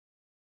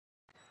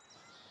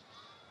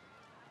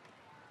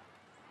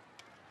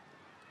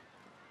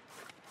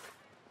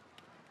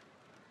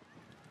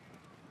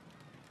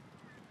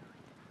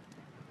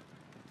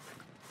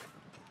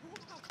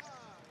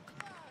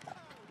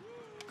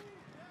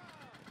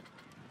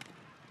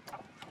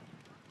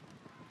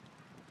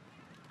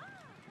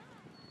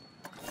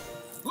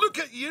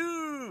at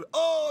you!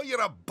 Oh,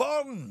 you're a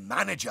born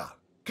manager.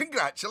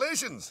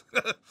 Congratulations.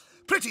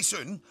 Pretty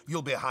soon,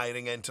 you'll be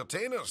hiring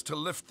entertainers to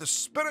lift the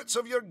spirits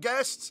of your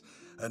guests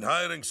and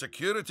hiring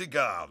security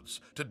guards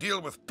to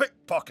deal with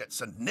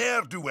pickpockets and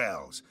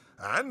ne'er-do-wells.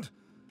 And,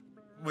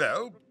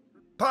 well,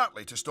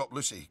 partly to stop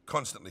Lucy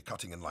constantly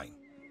cutting in line.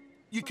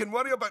 You can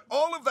worry about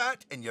all of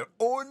that in your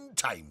own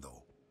time,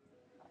 though.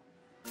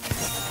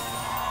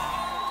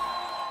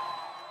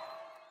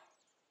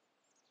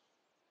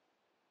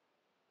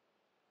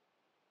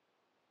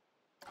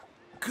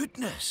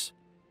 Goodness,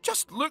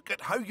 just look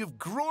at how you've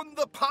grown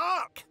the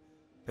park.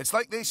 It's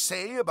like they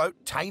say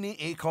about tiny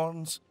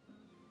acorns.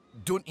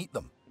 Don't eat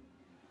them.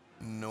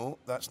 No,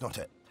 that's not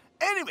it.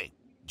 Anyway,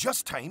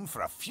 just time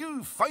for a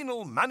few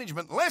final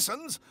management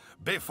lessons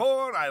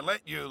before I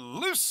let you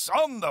loose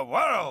on the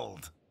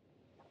world.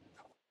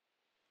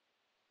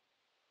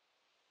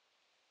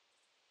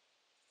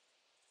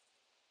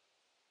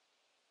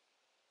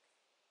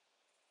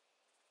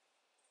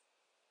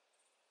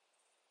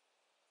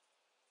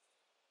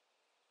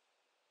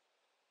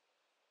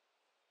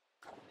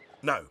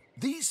 Now,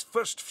 these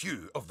first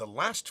few of the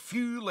last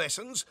few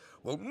lessons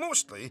will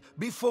mostly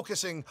be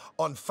focusing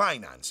on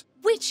finance.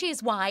 Which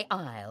is why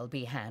I'll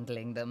be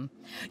handling them.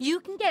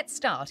 You can get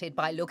started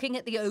by looking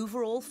at the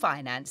overall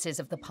finances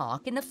of the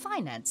park in the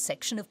finance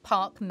section of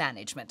park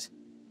management.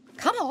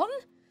 Come on,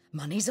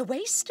 money's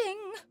a-wasting.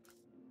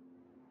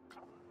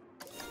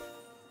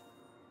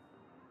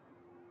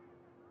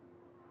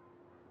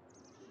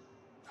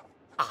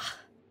 Ah.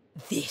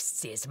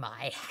 This is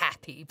my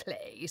happy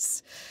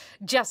place.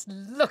 Just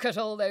look at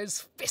all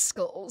those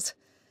fiscals.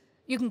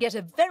 You can get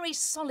a very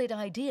solid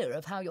idea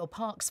of how your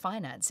park's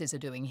finances are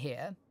doing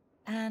here.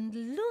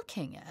 And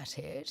looking at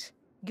it,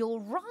 your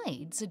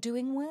rides are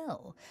doing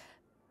well.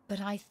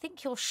 But I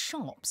think your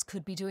shops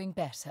could be doing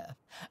better.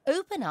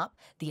 Open up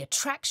the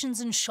Attractions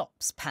and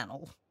Shops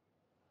panel.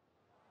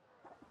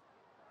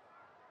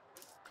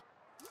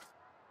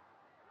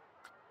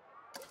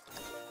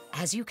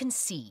 As you can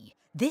see,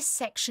 this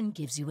section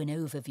gives you an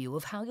overview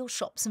of how your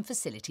shops and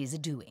facilities are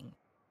doing.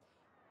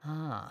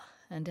 Ah,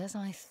 and as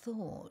I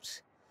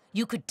thought,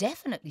 you could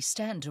definitely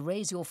stand to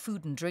raise your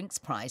food and drinks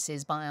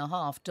prices by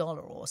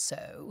 $50 or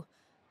so.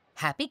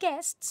 Happy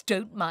guests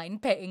don't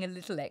mind paying a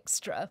little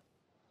extra.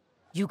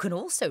 You can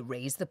also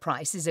raise the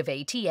prices of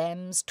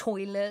ATMs,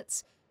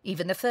 toilets,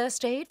 even the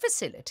first aid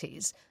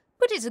facilities,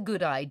 but it's a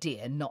good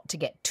idea not to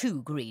get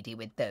too greedy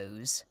with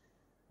those.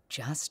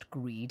 Just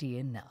greedy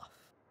enough.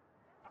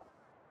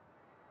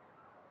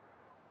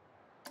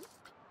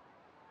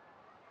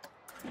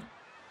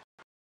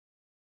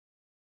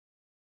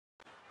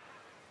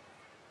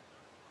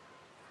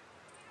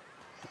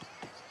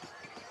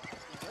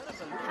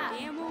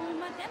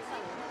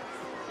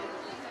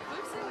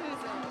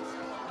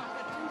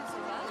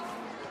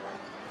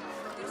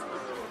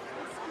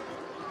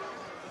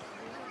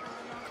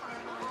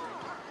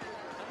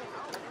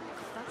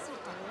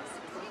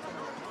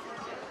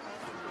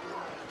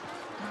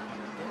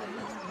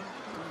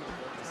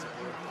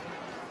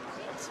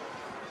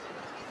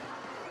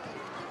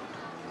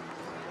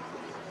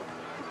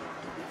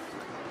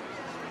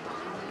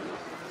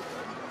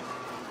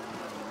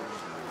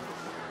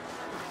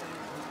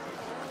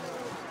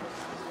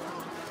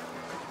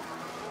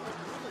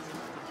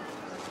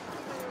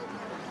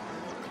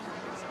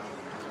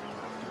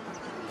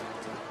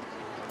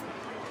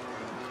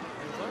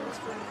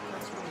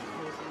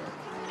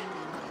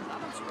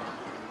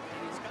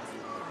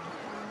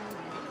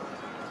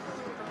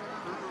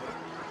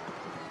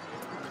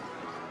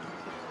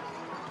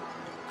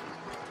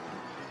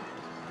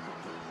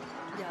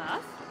 Ja?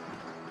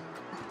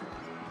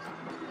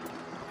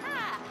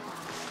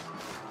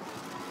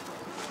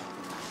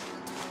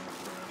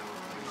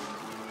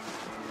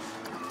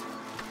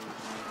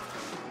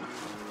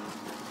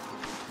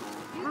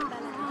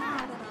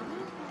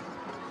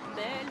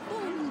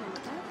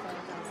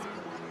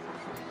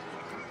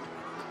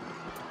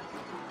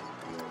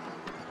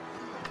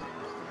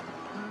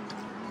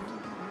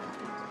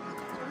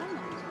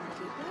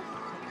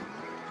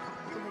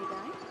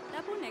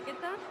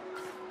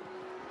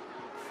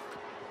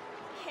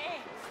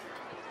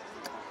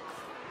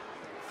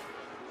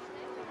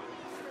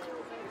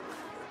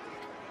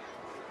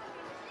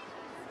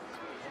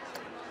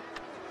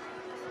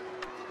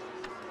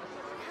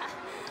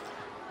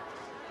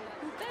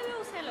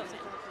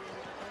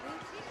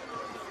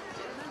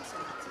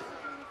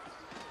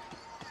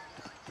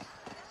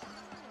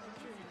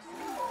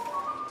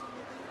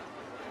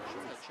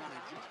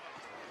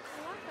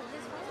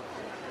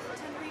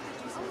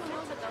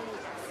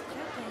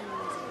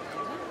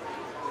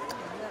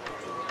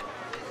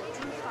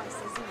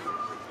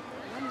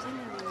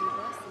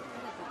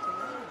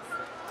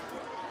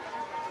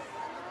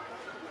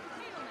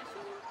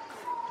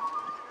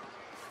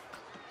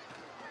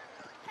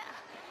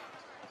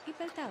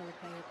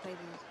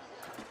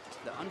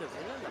 The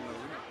underwear, la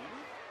marina.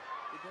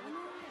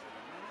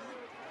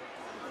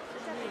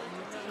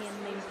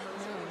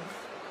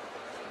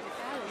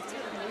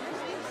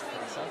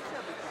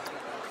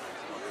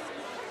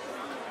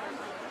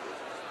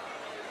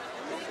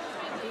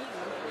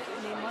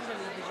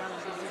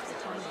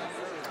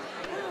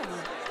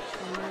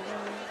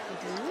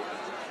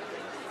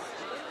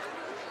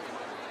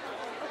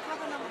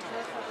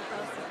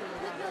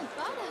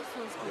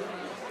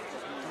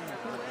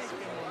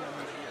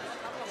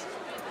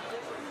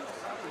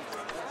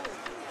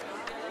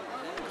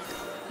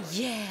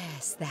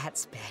 Yes,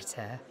 that's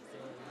better.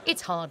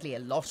 It's hardly a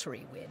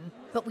lottery win,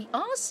 but we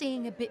are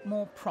seeing a bit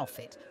more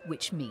profit,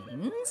 which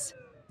means...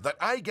 that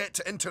I get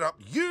to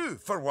interrupt you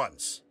for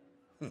once.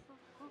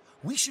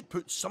 We should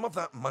put some of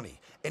that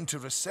money into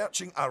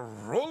researching a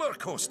roller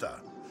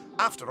coaster.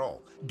 After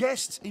all,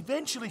 guests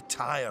eventually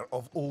tire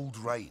of old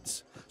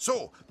rides.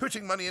 So,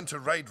 putting money into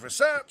ride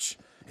research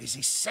is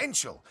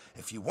essential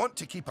if you want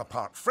to keep a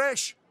park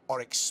fresh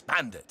or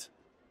expand it.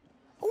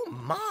 Oh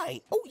my!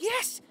 Oh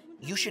yes!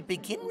 You should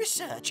begin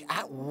research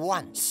at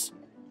once.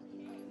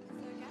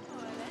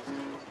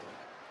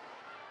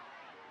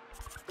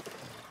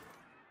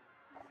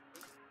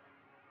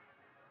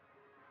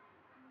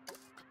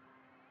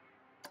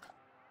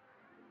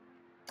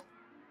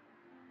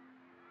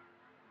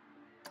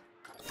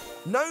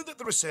 Now that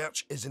the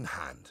research is in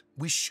hand,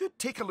 we should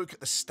take a look at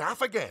the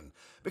staff again,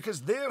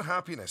 because their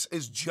happiness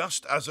is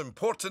just as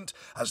important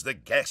as the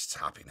guests'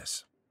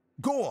 happiness.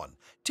 Go on,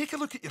 take a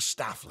look at your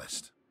staff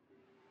list.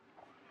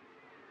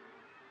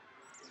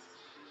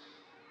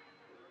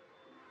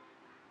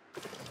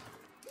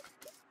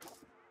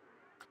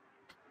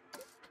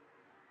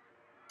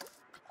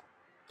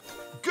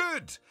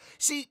 Good!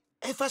 See,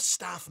 if a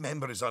staff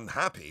member is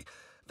unhappy,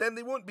 then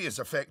they won't be as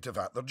effective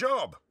at their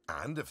job.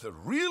 And if they're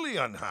really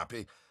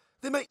unhappy,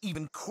 they might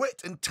even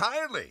quit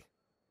entirely.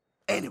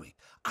 Anyway,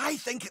 I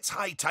think it's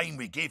high time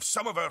we gave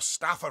some of our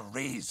staff a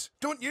raise,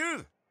 don't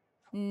you?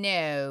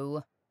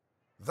 No.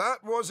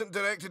 That wasn't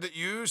directed at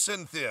you,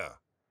 Cynthia.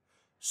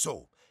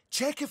 So,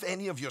 check if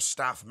any of your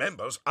staff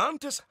members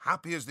aren't as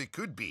happy as they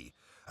could be,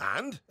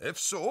 and, if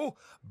so,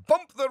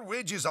 bump their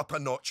wages up a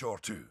notch or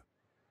two.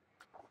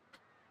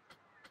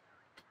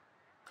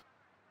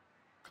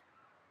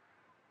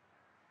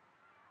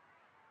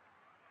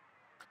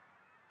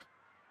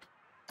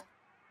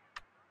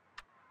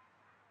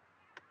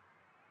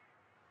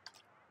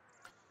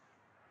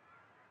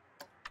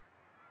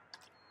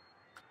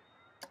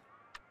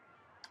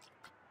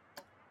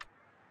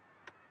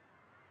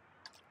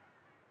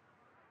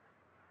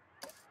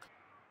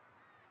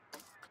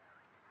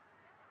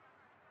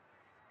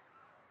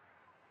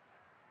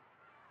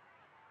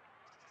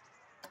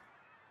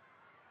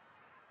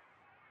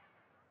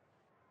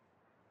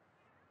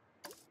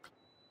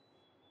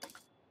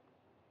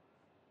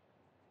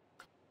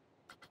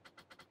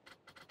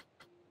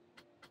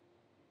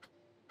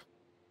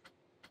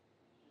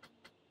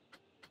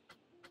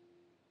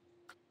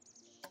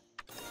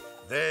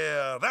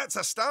 There, that's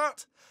a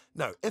start.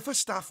 Now, if a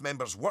staff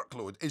member's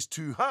workload is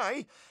too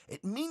high,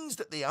 it means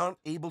that they aren't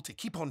able to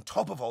keep on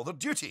top of all their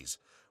duties,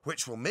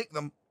 which will make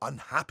them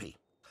unhappy.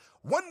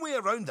 One way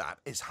around that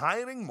is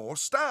hiring more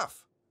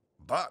staff.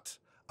 But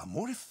a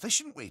more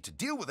efficient way to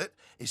deal with it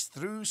is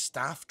through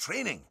staff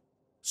training.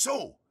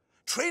 So,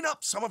 train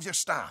up some of your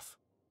staff.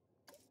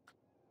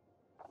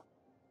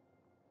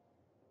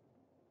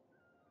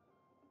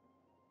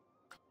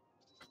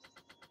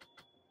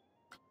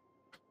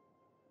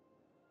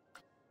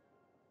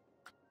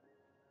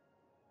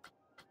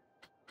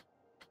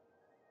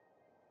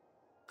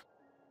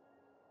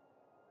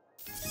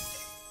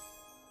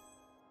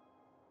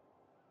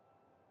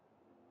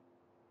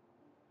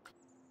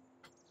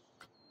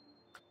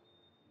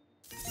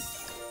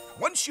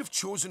 Once you've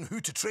chosen who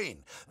to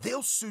train,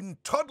 they'll soon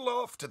toddle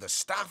off to the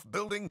staff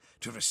building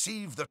to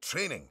receive their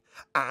training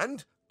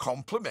and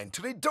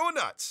complimentary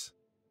donuts.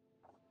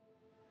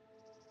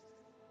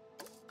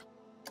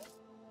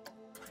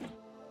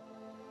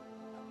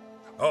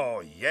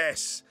 Oh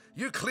yes,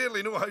 you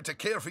clearly know how to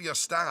care for your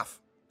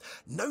staff.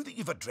 Now that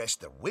you've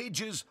addressed their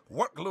wages,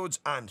 workloads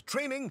and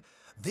training,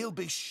 they'll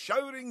be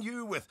showering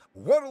you with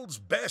world's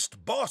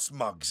best boss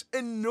mugs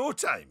in no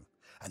time.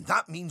 And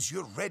that means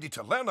you're ready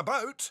to learn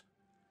about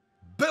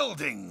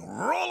building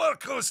roller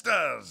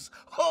coasters.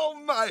 Oh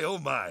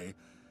my.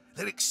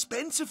 They're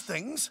expensive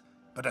things,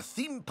 but a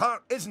theme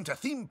park isn't a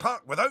theme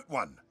park without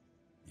one.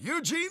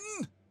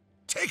 Eugene,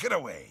 take it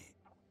away.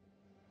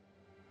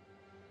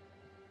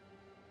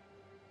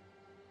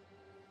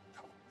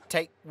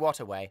 Take what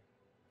away?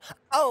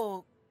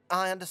 Oh,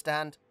 I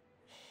understand.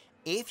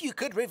 If you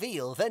could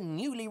reveal the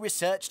newly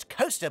researched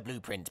coaster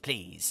blueprint,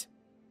 please.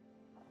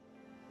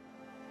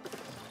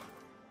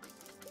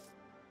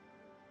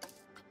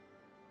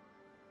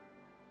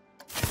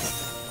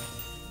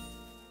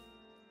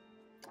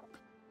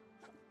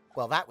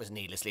 Well, that was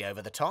needlessly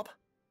over the top.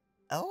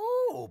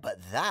 Oh,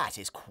 but that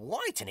is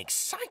quite an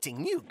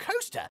exciting new coaster.